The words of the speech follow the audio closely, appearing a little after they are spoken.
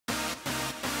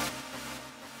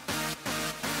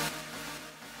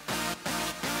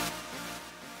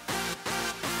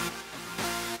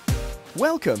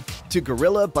Welcome to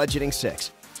Gorilla Budgeting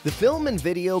 6, the film and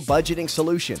video budgeting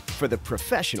solution for the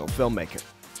professional filmmaker.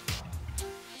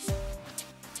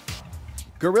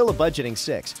 Gorilla Budgeting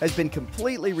 6 has been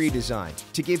completely redesigned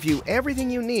to give you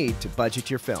everything you need to budget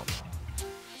your film.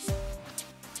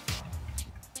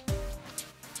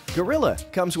 Gorilla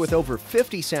comes with over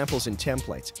 50 samples and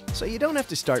templates, so you don't have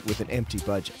to start with an empty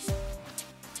budget.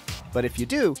 But if you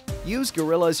do, use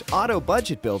Gorilla's Auto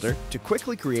Budget Builder to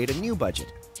quickly create a new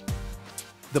budget.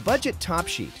 The Budget Top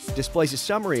Sheet displays a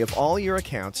summary of all your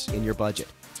accounts in your budget.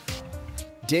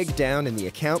 Dig down in the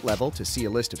account level to see a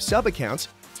list of sub-accounts,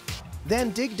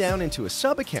 then dig down into a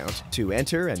sub-account to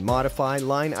enter and modify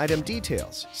line item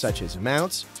details such as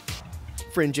amounts,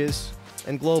 fringes,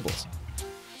 and globals.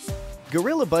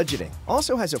 Gorilla Budgeting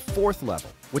also has a fourth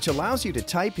level, which allows you to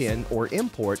type in or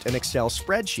import an Excel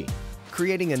spreadsheet,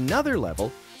 creating another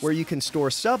level where you can store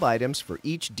sub-items for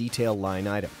each detail line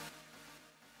item.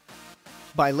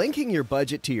 By linking your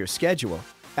budget to your schedule,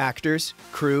 actors,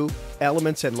 crew,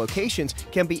 elements, and locations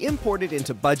can be imported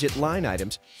into budget line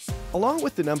items, along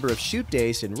with the number of shoot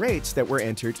days and rates that were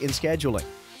entered in scheduling.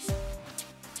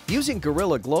 Using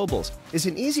Gorilla Globals is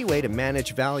an easy way to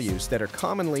manage values that are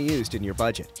commonly used in your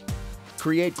budget.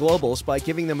 Create globals by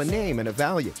giving them a name and a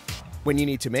value. When you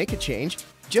need to make a change,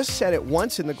 just set it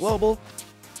once in the global,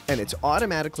 and it's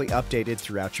automatically updated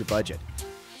throughout your budget.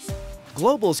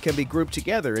 Globals can be grouped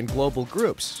together in global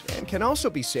groups and can also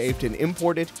be saved and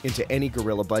imported into any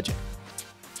Gorilla budget.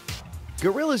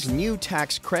 Gorilla's new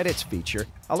tax credits feature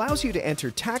allows you to enter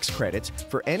tax credits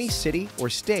for any city or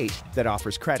state that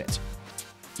offers credits.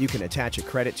 You can attach a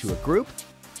credit to a group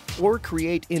or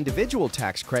create individual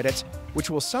tax credits, which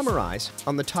will summarize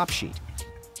on the top sheet.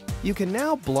 You can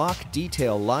now block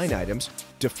detail line items,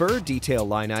 defer detail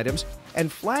line items, and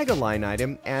flag a line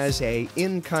item as an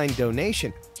in-kind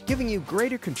donation, giving you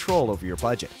greater control over your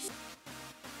budget.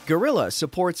 Gorilla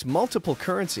supports multiple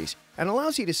currencies and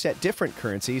allows you to set different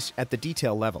currencies at the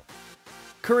detail level.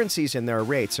 Currencies and their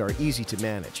rates are easy to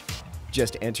manage.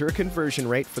 Just enter a conversion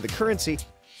rate for the currency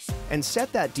and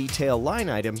set that detail line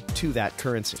item to that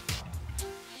currency.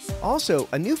 Also,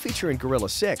 a new feature in Gorilla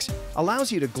 6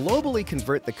 allows you to globally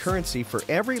convert the currency for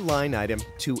every line item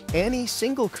to any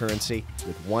single currency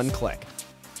with one click.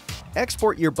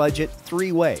 Export your budget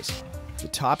three ways: the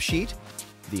top sheet,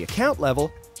 the account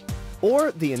level,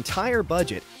 or the entire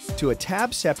budget to a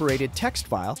tab-separated text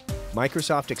file,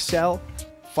 Microsoft Excel,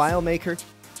 FileMaker,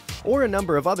 or a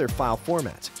number of other file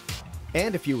formats.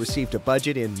 And if you received a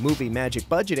budget in Movie Magic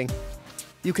Budgeting,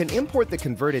 you can import the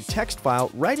converted text file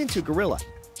right into Gorilla,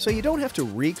 so you don't have to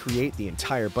recreate the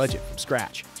entire budget from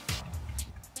scratch.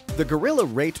 The Gorilla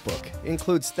Rate Book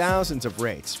includes thousands of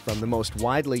rates from the most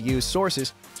widely used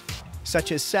sources,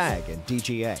 such as SAG and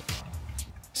DGA.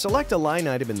 Select a line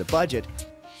item in the budget,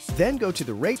 then go to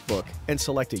the Rate Book and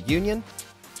select a union,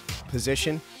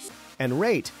 position, and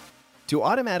rate to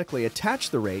automatically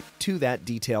attach the rate to that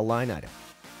detail line item.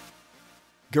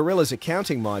 Gorilla's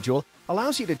accounting module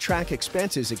allows you to track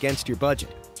expenses against your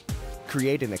budget.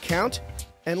 Create an account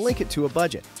and link it to a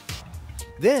budget.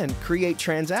 Then create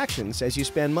transactions as you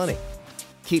spend money.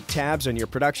 Keep tabs on your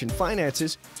production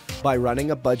finances by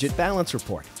running a budget balance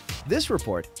report. This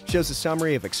report shows a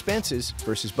summary of expenses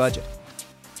versus budget.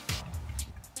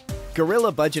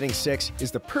 Gorilla Budgeting 6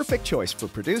 is the perfect choice for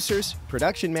producers,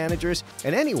 production managers,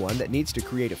 and anyone that needs to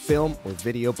create a film or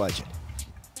video budget.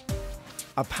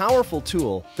 A powerful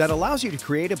tool that allows you to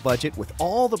create a budget with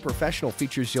all the professional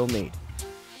features you'll need,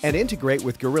 and integrate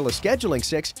with Gorilla Scheduling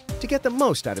 6 to get the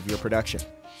most out of your production.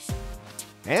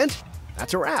 And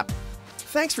that's a wrap!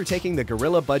 Thanks for taking the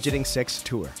Gorilla Budgeting 6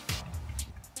 tour.